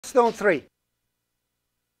Milestone 3.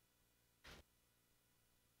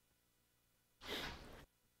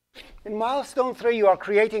 In Milestone 3, you are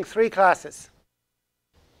creating 3 classes.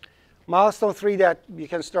 Milestone 3 that you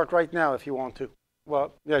can start right now if you want to.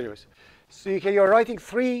 Well, there it is. So you're writing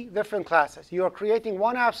 3 different classes. You are creating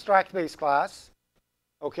one abstract-based class.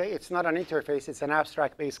 Okay, it's not an interface, it's an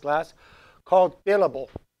abstract-based class called billable.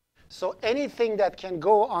 So anything that can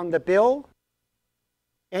go on the bill,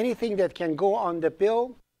 anything that can go on the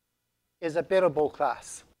bill is a billable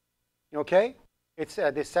class. Okay? It's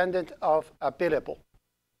a descendant of a billable.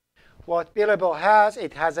 What billable has,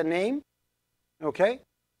 it has a name. Okay?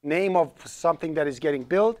 Name of something that is getting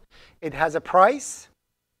billed. It has a price.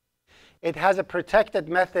 It has a protected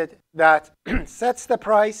method that sets the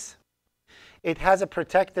price. It has a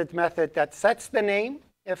protected method that sets the name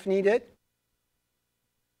if needed.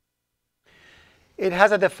 It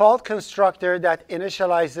has a default constructor that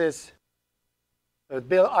initializes the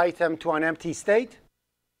bill item to an empty state.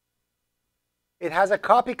 It has a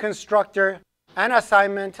copy constructor, an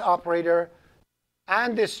assignment operator,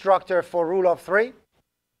 and destructor for rule of 3.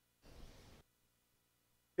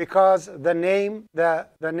 Because the name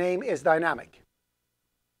is dynamic.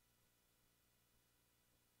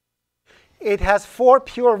 It has 4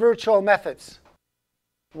 pure virtual methods.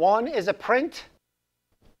 One is a print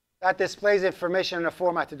that displays information in a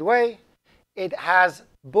formatted way. It has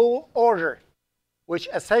bool order, which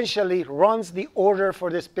essentially runs the order for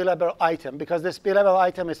this billable item, because this billable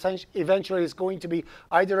item eventually is going to be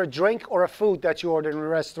either a drink or a food that you order in a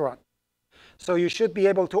restaurant. So you should be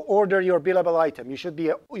able to order your billable item. You should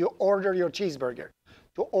be you order your cheeseburger,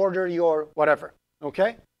 to order your whatever.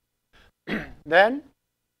 Okay? Then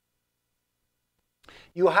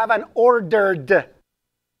you have an ordered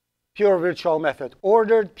pure virtual method.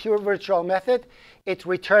 Ordered pure virtual method, it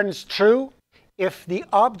returns true if the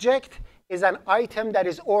object is an item that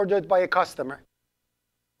is ordered by a customer.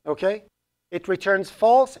 Okay? It returns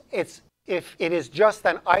false if it is just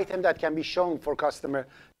an item that can be shown for customer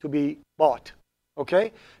to be bought.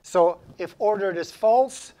 Okay? So if ordered is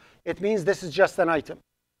false, it means this is just an item.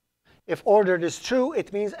 If ordered is true,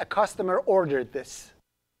 it means a customer ordered this.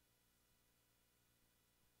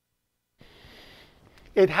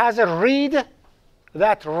 It has a read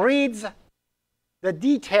that reads the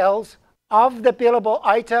details of the billable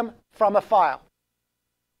item from a file.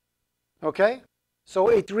 Okay? So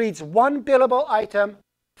it reads one billable item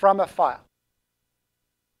from a file.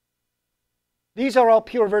 These are all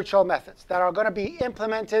pure virtual methods that are going to be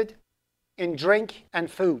implemented in drink and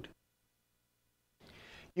food.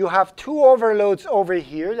 You have 2 overloads over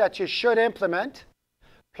here that you should implement,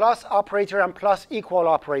 plus operator and plus equal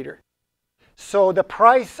operator. So the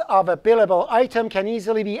price of a billable item can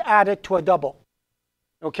easily be added to a double.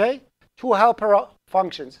 Okay? 2 helper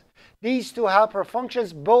functions. These 2 helper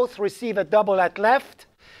functions both receive a double at left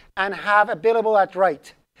and have a billable at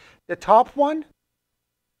right. The top one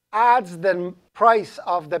adds the price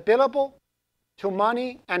of the billable to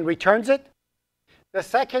money and returns it. The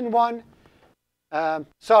second one,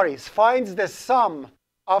 finds the sum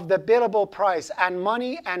of the billable price and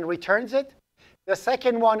money and returns it. The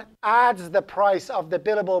second one adds the price of the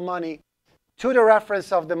billable money to the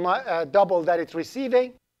reference of the double that it's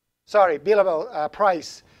receiving. Billable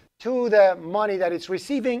price to the money that it's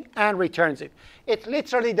receiving and returns it. It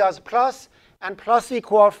literally does plus and plus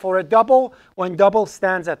equal for a double when double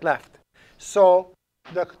stands at left. So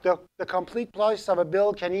the complete price of a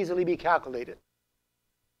bill can easily be calculated.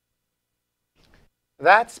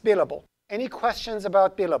 That's billable. Any questions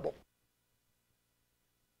about billable?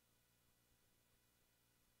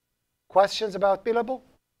 Questions about billable?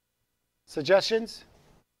 Suggestions?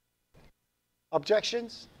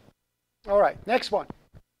 Objections? All right, next one.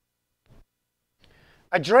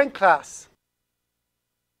 A drink class.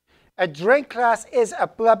 A drink class is a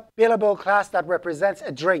billable class that represents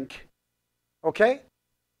a drink. Okay?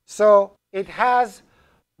 So it has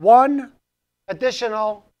one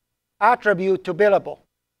additional attribute to billable.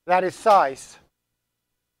 That is size.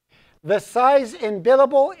 The size in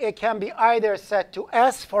billable, it can be either set to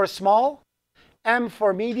S for small, M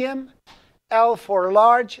for medium, L for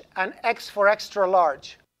large, and X for extra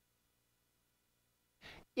large.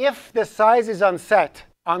 If the size is unset,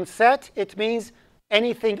 it means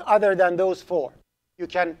anything other than those 4. You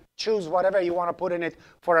can choose whatever you want to put in it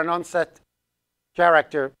for an unset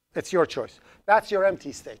character. It's your choice. That's your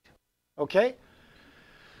empty state. Okay?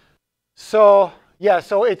 So, yeah,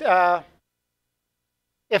 so if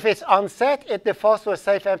it's unset, it defaults to a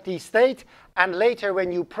safe empty state. And later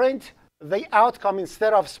when you print, the outcome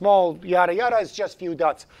instead of small yada yada is just few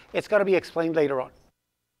dots. It's going to be explained later on.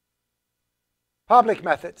 Public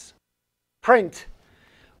methods. Print.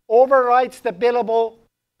 overwrites the billable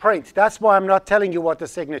print. That's why I'm not telling you what the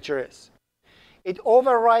signature is. It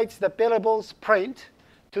overwrites the billable's print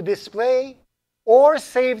to display or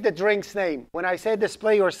save the drink's name. When I say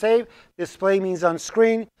display or save, display means on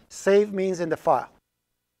screen, save means in the file.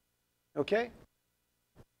 Okay?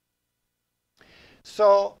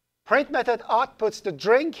 So print method outputs the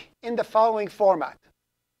drink in the following format.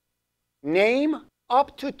 Name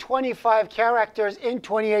up to 25 characters in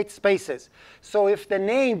 28 spaces. So if the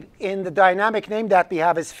name in the dynamic name that we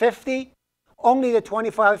have is 50, only the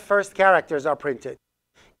 25 first characters are printed.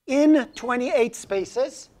 In 28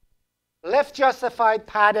 spaces, left justified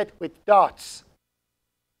padded with dots.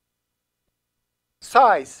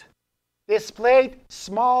 Size, displayed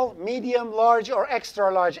small, medium, large, or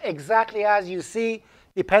extra large, exactly as you see,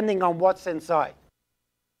 depending on what's inside.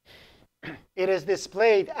 It is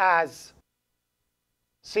displayed as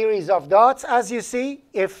series of dots, as you see,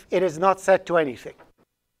 if it is not set to anything.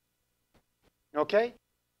 Okay?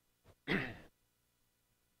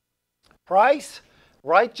 Price,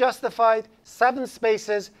 right justified, 7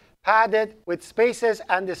 spaces, padded with spaces,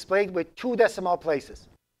 and displayed with 2 decimal places.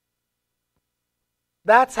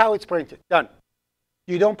 That's how it's printed. Done.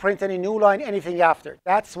 You don't print any new line, anything after.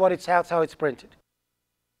 That's how it's printed.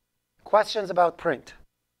 Questions about print?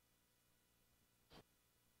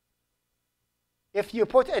 If you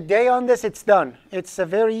put a day on this, it's done. It's a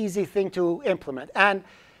very easy thing to implement. And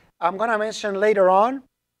I'm going to mention later on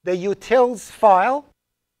the utils file.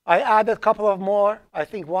 I added a couple of more, I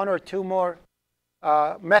think 1 or 2 more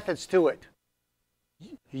methods to it.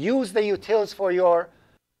 Use the utils for your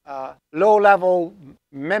low-level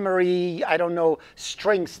memory, I don't know,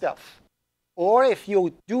 string stuff. Or if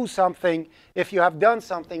you do something, if you have done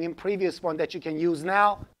something in previous one that you can use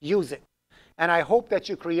now, use it. And I hope that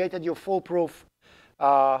you created your foolproof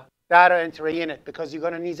data entry in it, because you're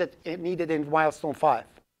going to need it in milestone 5.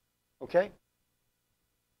 Okay?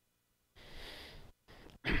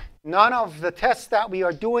 None of the tests that we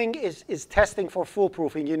are doing is testing for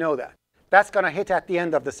foolproofing. You know that. That's going to hit at the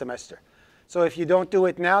end of the semester. So if you don't do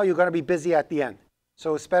it now, you're going to be busy at the end.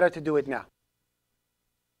 So it's better to do it now.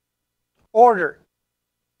 Order.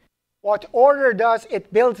 What order does,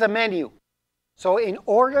 it builds a menu. So in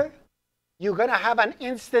order, you're going to have an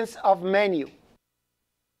instance of menu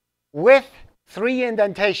with 3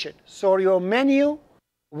 indentation. So your menu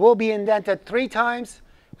will be indented 3 times,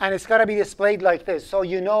 and it's going to be displayed like this. So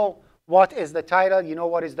you know what is the title, you know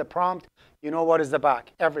what is the prompt, you know what is the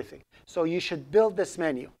back, everything. So you should build this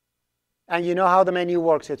menu. And you know how the menu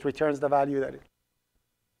works. It returns the value that it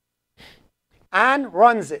and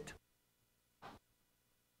runs it.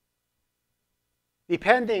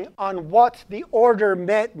 Depending on what the order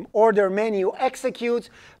menu executes,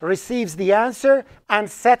 receives the answer, and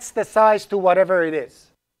sets the size to whatever it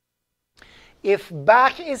is. If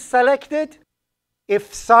back is selected,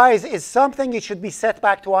 if size is something, it should be set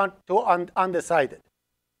back to undecided.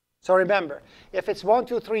 So remember, if it's 1,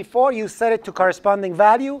 2, 3, 4, you set it to corresponding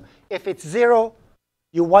value. If it's 0,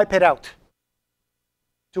 you wipe it out.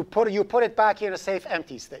 You put it back in a safe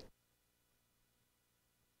empty state.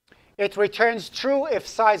 It returns true if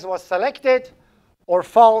size was selected, or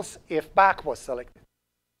false if back was selected.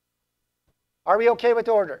 Are we okay with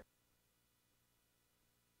order?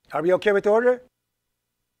 Are we okay with order?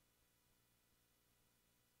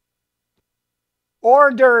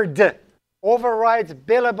 Ordered overrides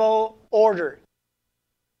billable order.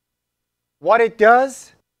 What it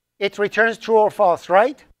does, it returns true or false,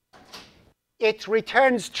 right? It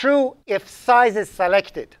returns true if size is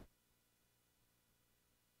selected.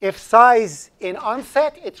 If size in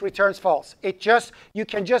onset, it returns false. You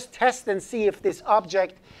can just test and see if this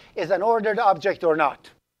object is an ordered object or not.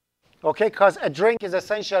 Okay, because a drink is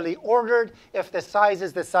essentially ordered if the size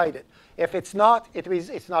is decided. If it's not, it means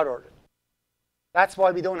it's not ordered. That's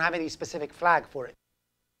why we don't have any specific flag for it.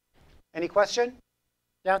 Any question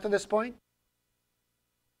down to this point?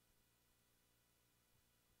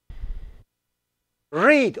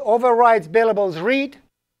 Read overrides billables read,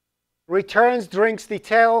 returns drinks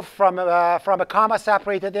detail from a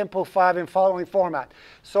comma-separated input file in following format.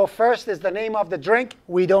 So first is the name of the drink.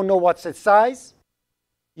 We don't know what's its size.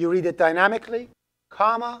 You read it dynamically,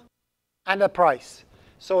 comma, and the price.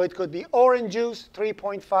 So it could be orange juice,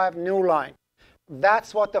 3.5, new line.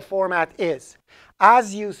 That's what the format is.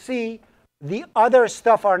 As you see, the other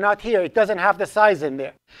stuff are not here. It doesn't have the size in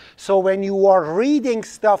there. So when you are reading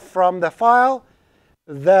stuff from the file,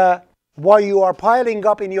 what you are piling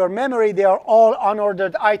up in your memory, they are all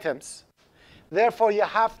unordered items. Therefore, you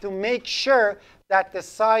have to make sure that the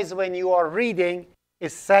size when you are reading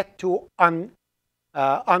is set to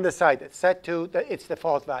undecided, set to its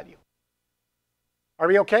default value. Are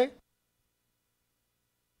we okay?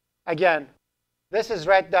 Again, this is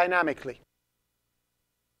read dynamically.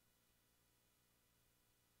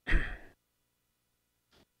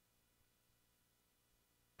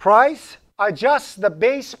 Price adjusts the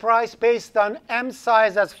base price based on M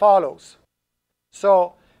size as follows.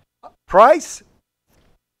 So price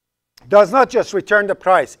does not just return the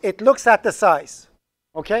price. It looks at the size.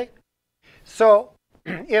 Okay? So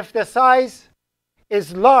if the size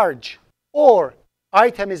is large or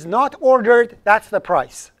item is not ordered, that's the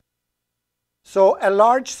price. So a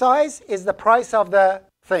large size is the price of the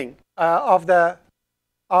thing, of the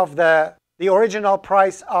original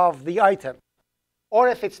price of the item, or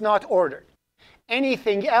if it's not ordered.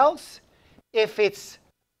 Anything else, if it's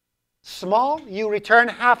small, you return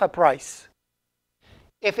half a price.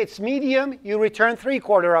 If it's medium, you return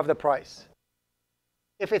 3/4 of the price.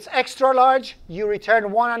 If it's extra large, you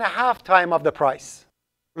return 1.5 times of the price.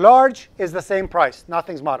 Large is the same price.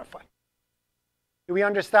 Nothing's modified. Do we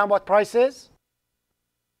understand what price is?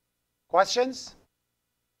 Questions?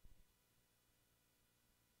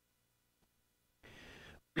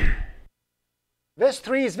 This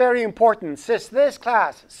 3 is very important. Since this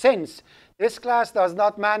class does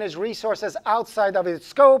not manage resources outside of its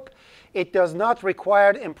scope, it does not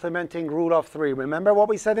require implementing rule of 3. Remember what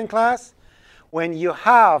we said in class? When you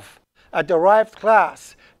have a derived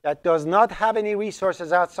class that does not have any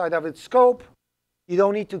resources outside of its scope, you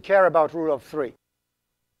don't need to care about rule of 3.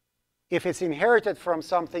 If it's inherited from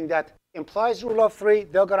something that implies rule of 3,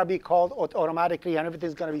 they're going to be called automatically, and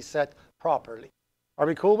everything's going to be set properly. Are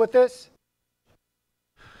we cool with this?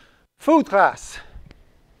 Food class.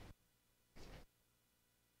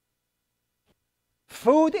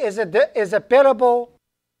 Food is a billable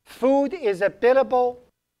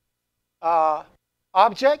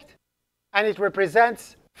object, and it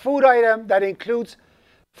represents food item that includes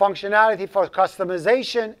functionality for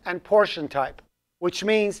customization and portion type, which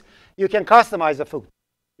means you can customize the food.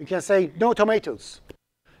 You can say no tomatoes.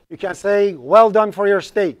 You can say well done for your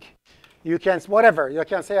steak. You can whatever. You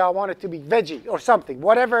can say I want it to be veggie or something.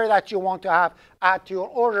 Whatever that you want to add to your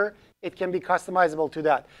order, it can be customizable to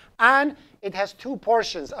that. And it has 2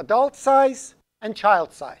 portions, adult size and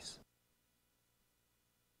child size.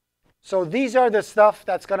 So these are the stuff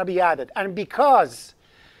that's going to be added. And because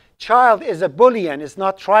child is a Boolean, it's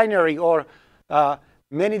not trinary or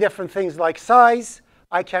many different things like size,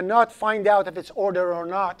 I cannot find out if it's ordered or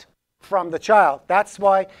not from the child. That's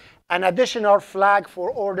why an additional flag for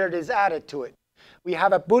ordered is added to it. We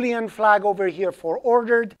have a Boolean flag over here for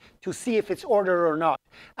ordered to see if it's ordered or not.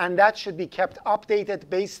 And that should be kept updated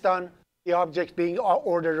based on the object being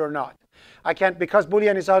ordered or not. I can't, because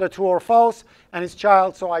Boolean is either true or false, and it's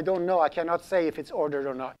child, so I don't know. I cannot say if it's ordered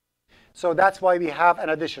or not. So that's why we have an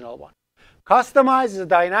additional one. Customize is a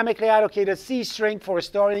dynamically allocated C string for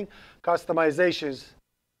storing customizations,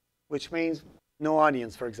 which means no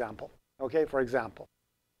onions, for example. Okay, for example.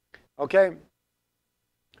 Okay.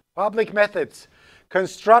 Public methods.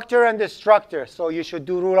 Constructor and destructor. So you should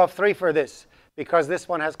do rule of 3 for this. Because this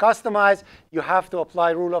one has customized, you have to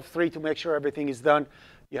apply rule of 3 to make sure everything is done.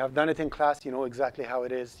 You have done it in class. You know exactly how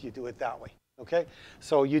it is. You do it that way. Okay?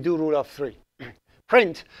 So you do rule of 3.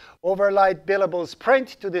 Print. Override billables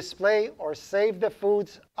print to display or save the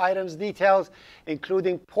foods items details,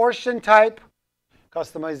 including portion type.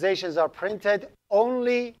 Customizations are printed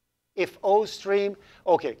only if O stream.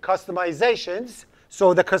 Okay, customizations.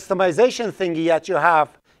 So the customization thingy that you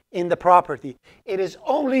have in the property, it is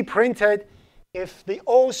only printed if the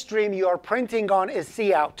O stream you are printing on is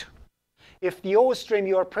cout. If the O stream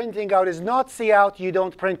you are printing out is not cout, you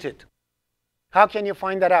don't print it. How can you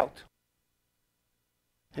find that out?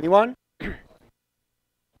 Anyone?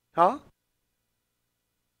 Huh?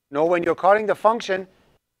 No, when you're calling the function,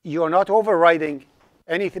 you're not overriding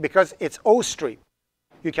anything because it's O stream.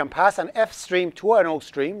 You can pass an F stream to an O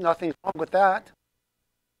stream. Nothing's wrong with that.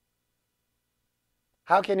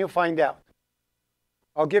 How can you find out?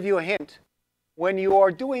 I'll give you a hint. When you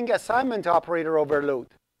are doing assignment operator overload,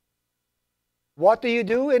 what do you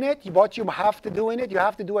do in it? What you have to do in it? You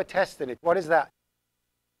have to do a test in it. What is that?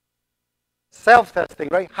 Self-testing,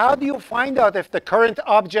 right? How do you find out if the current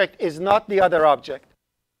object is not the other object?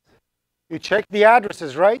 You check the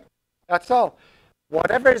addresses, right? That's all.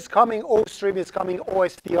 Whatever is coming O stream is coming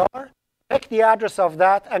OSTR. Check the address of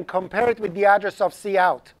that and compare it with the address of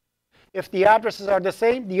cout. If the addresses are the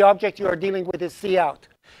same, the object you are dealing with is cout.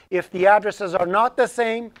 If the addresses are not the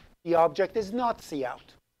same, the object is not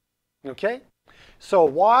cout. Okay? So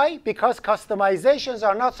why? Because customizations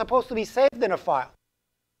are not supposed to be saved in a file.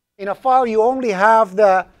 In a file, you only have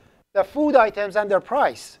the food items and their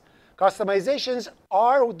price. Customizations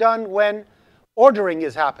are done when ordering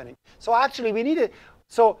is happening. So actually, we need it.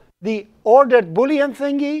 So the ordered Boolean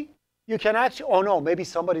thingy, you can actually, oh no, maybe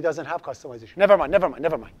somebody doesn't have customization. Never mind, never mind,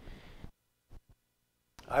 never mind.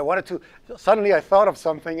 I wanted to, suddenly I thought of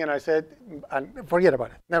something and I said, and forget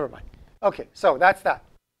about it, never mind. Okay, so that's that.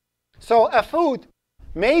 So a food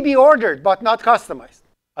may be ordered but not customized.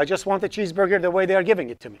 I just want the cheeseburger the way they are giving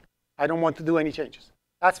it to me. I don't want to do any changes.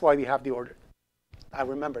 That's why we have the ordered. I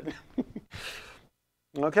remembered.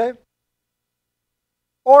 Okay?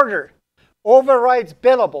 Order overrides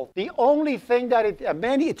billable. The only thing that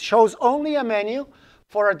it shows only a menu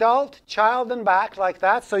for adult, child, and back like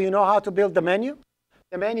that, so you know how to build the menu.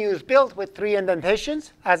 The menu is built with 3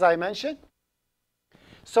 indentations, as I mentioned.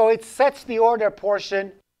 So it sets the order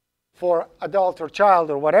portion for adult or child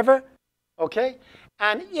or whatever. Okay?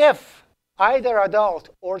 And if either adult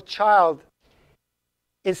or child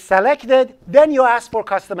is selected, then you ask for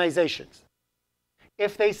customizations.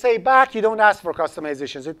 If they say back, you don't ask for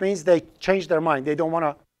customizations. It means they change their mind. They don't want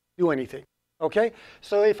to do anything. Okay?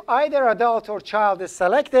 So if either adult or child is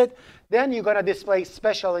selected, then you're going to display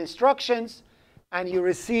special instructions, and you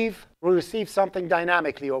receive something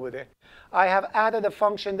dynamically over there. I have added a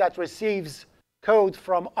function that receives code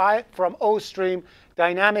from OStream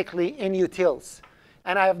dynamically in utils.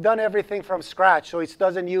 And I have done everything from scratch, so it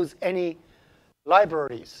doesn't use any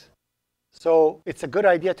libraries. So it's a good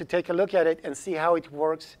idea to take a look at it and see how it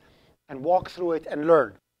works and walk through it and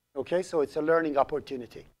learn. Okay, so it's a learning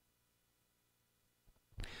opportunity.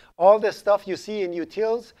 All the stuff you see in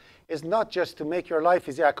utils is not just to make your life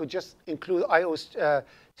easier. I could just include IO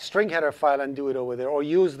string header file and do it over there, or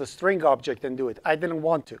use the string object and do it. I didn't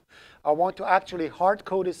want to. I want to actually hard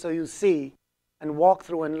code it so you see and walk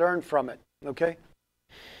through and learn from it. Okay?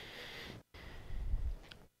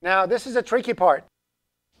 Now, this is a tricky part.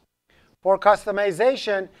 For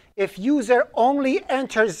customization, if user only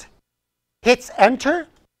hits enter,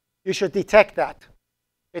 you should detect that.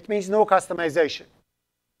 It means no customization.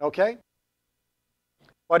 Okay?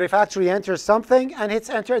 But if actually enters something and hits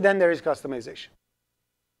enter, then there is customization.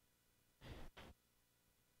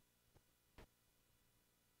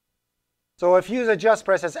 So if user just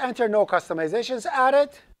presses enter, no customizations added.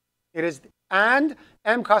 It is, and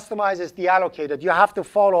mcustomize is deallocated. You have to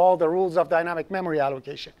follow all the rules of dynamic memory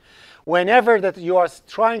allocation. Whenever that you are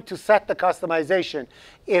trying to set the customization,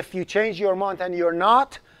 if you change your month and you're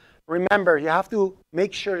not, remember, you have to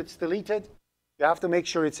make sure it's deleted. You have to make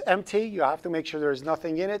sure it's empty. You have to make sure there is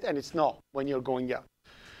nothing in it, and it's null when you're going out.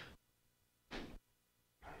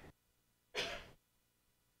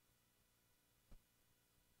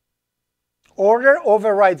 Order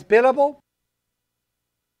overrides billable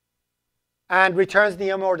and returns the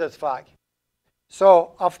unordered flag.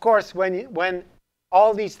 So, of course, when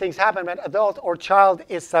all these things happen, when adult or child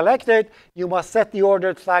is selected, you must set the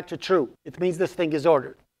ordered flag to true. It means this thing is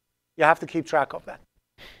ordered. You have to keep track of that.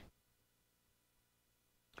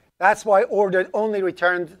 That's why ordered only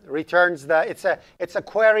returns the, it's a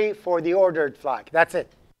query for the ordered flag. That's it.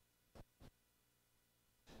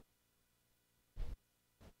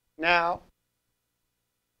 Now,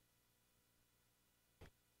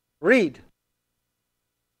 read.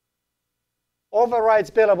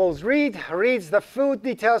 Overrides billables read, reads the food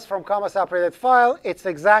details from comma-separated file. It's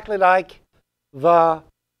exactly like the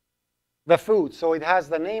food. So it has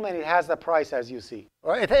the name and it has the price, as you see.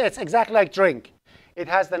 It's exactly like drink. It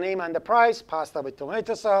has the name and the price, pasta with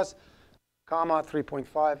tomato sauce, comma,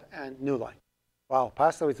 3.5, and new line. Wow,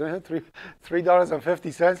 pasta with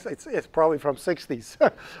 $3.50. It's probably from 60s.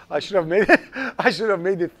 I should have made it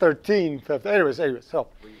 13.50. Anyways, so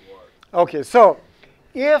okay, so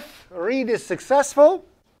if read is successful,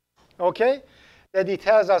 okay, the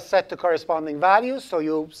details are set to corresponding values. So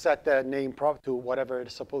you set the name to whatever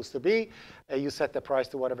it's supposed to be. You set the price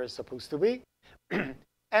to whatever it's supposed to be.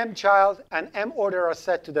 mchild and morder are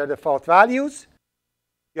set to their default values.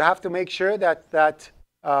 You have to make sure that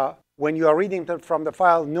when you are reading from the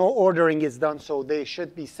file, no ordering is done, so they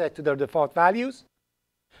should be set to their default values.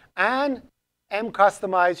 And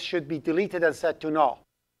mcustomize should be deleted and set to null,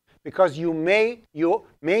 because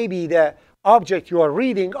maybe the object you are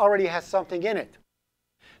reading already has something in it.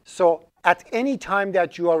 So at any time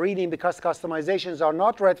that you are reading, because customizations are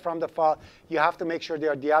not read from the file, you have to make sure they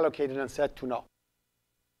are deallocated and set to null.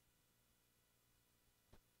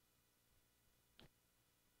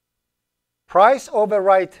 Price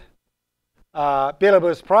overwrite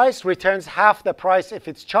billable's price returns half the price if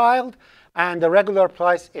it's child and the regular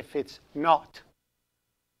price if it's not.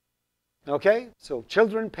 Okay, so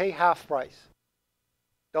children pay half price.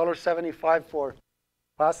 $1.75 for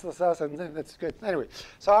pasta sauce, and that's good. Anyway,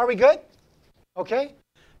 so are we good? Okay,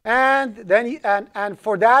 And then and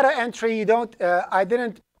for data entry, you don't. I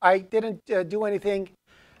didn't do anything.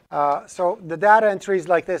 So the data entry is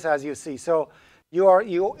like this, as you see. So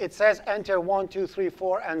it says enter 1, 2, 3,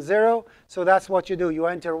 4, and 0. So that's what you do. You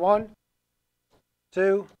enter 1,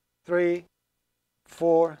 2, 3,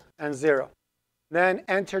 4, and 0. Then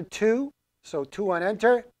enter 2. So 2 and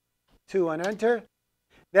enter, 2 and enter.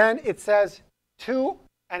 Then it says 2,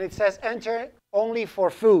 and it says enter only for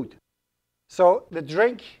food. So the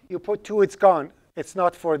drink, you put 2, it's gone. It's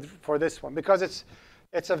not for this one because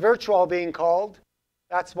it's a virtual being called.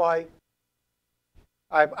 That's why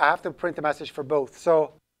I have to print a message for both.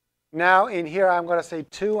 So now in here, I'm going to say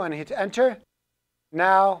 2 and hit enter.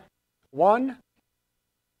 Now 1.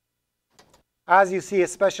 As you see,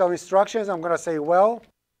 special instructions. I'm going to say well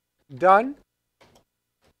done.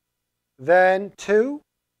 Then 2.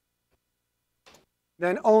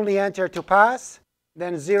 Then only enter to pass.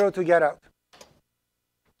 Then 0 to get out.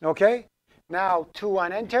 OK? Now 2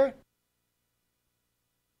 and enter.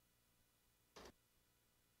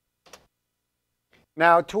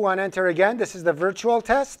 Now 2 and enter again. This is the virtual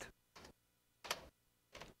test.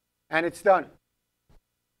 And it's done.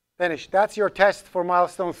 Finished. That's your test for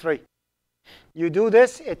milestone 3. You do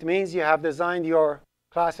this, it means you have designed your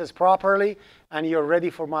classes properly and you're ready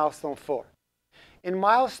for milestone 4. In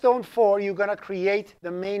milestone 4, you're going to create the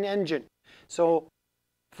main engine. So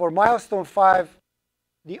for milestone 5,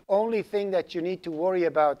 the only thing that you need to worry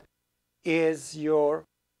about is your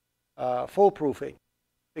foolproofing.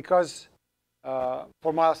 Because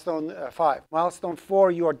for milestone 5. Milestone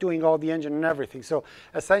 4, you are doing all the engine and everything. So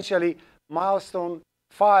essentially, milestone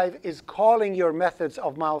 5 is calling your methods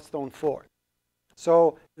of milestone 4.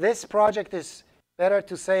 So this project is better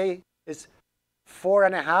to say is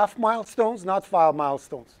 4.5 milestones, not 5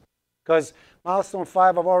 milestones. Because milestone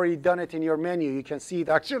 5, I've already done it in your menu. You can see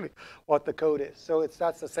actually what the code is. So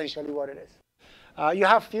that's essentially what it is. You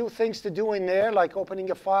have few things to do in there, like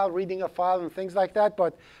opening a file, reading a file, and things like that.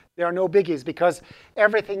 But there are no biggies because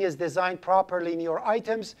everything is designed properly in your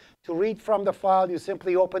items. To read from the file, you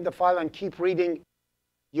simply open the file and keep reading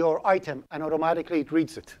your item, and automatically it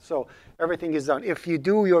reads it. So everything is done. If you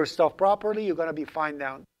do your stuff properly, you're going to be fine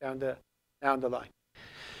down the line.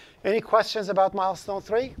 Any questions about milestone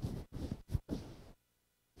 3?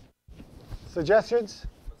 Suggestions?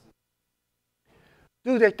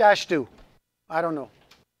 Do the -2. I don't know.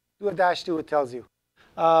 Do a -2. It tells you.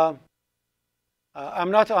 I'm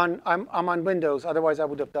on Windows. Otherwise, I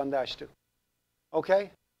would have done -2. Okay.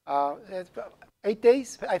 It's 8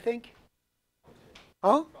 days, I think.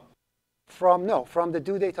 Huh? From the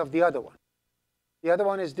due date of the other one. The other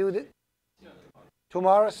one is due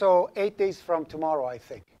tomorrow, so 8 days from tomorrow, I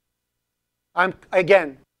think.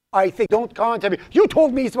 I think, don't comment on me. You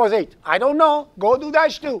told me it was 8. I don't know. Go do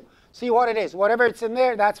 -2. See what it is. Whatever it's in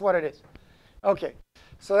there, that's what it is. OK.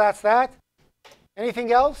 So that's that.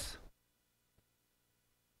 Anything else?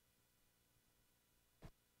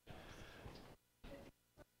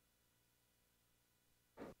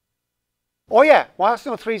 Oh, yeah.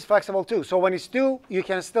 Milestone 3 is flexible, too. So when it's due, you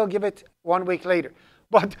can still give it 1 week later.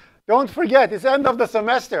 But don't forget, it's end of the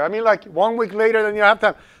semester. I mean, like 1 week later, then you have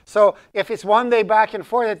time. So if it's 1 day back and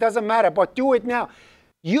forth, it doesn't matter. But do it now.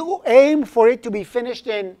 You aim for it to be finished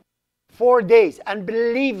in 4 days. And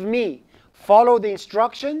believe me, follow the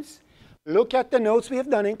instructions. Look at the notes we have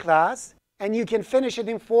done in class. And you can finish it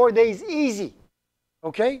in 4 days easy.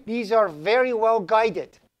 OK? These are very well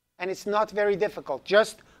guided. And it's not very difficult.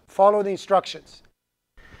 Just follow the instructions.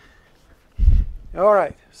 All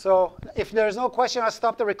right. So if there's no question, I'll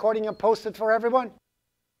stop the recording and post it for everyone.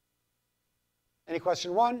 Any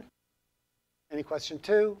question 1? Any question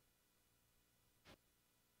 2?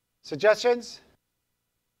 Suggestions?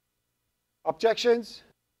 Objections?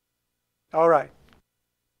 All right.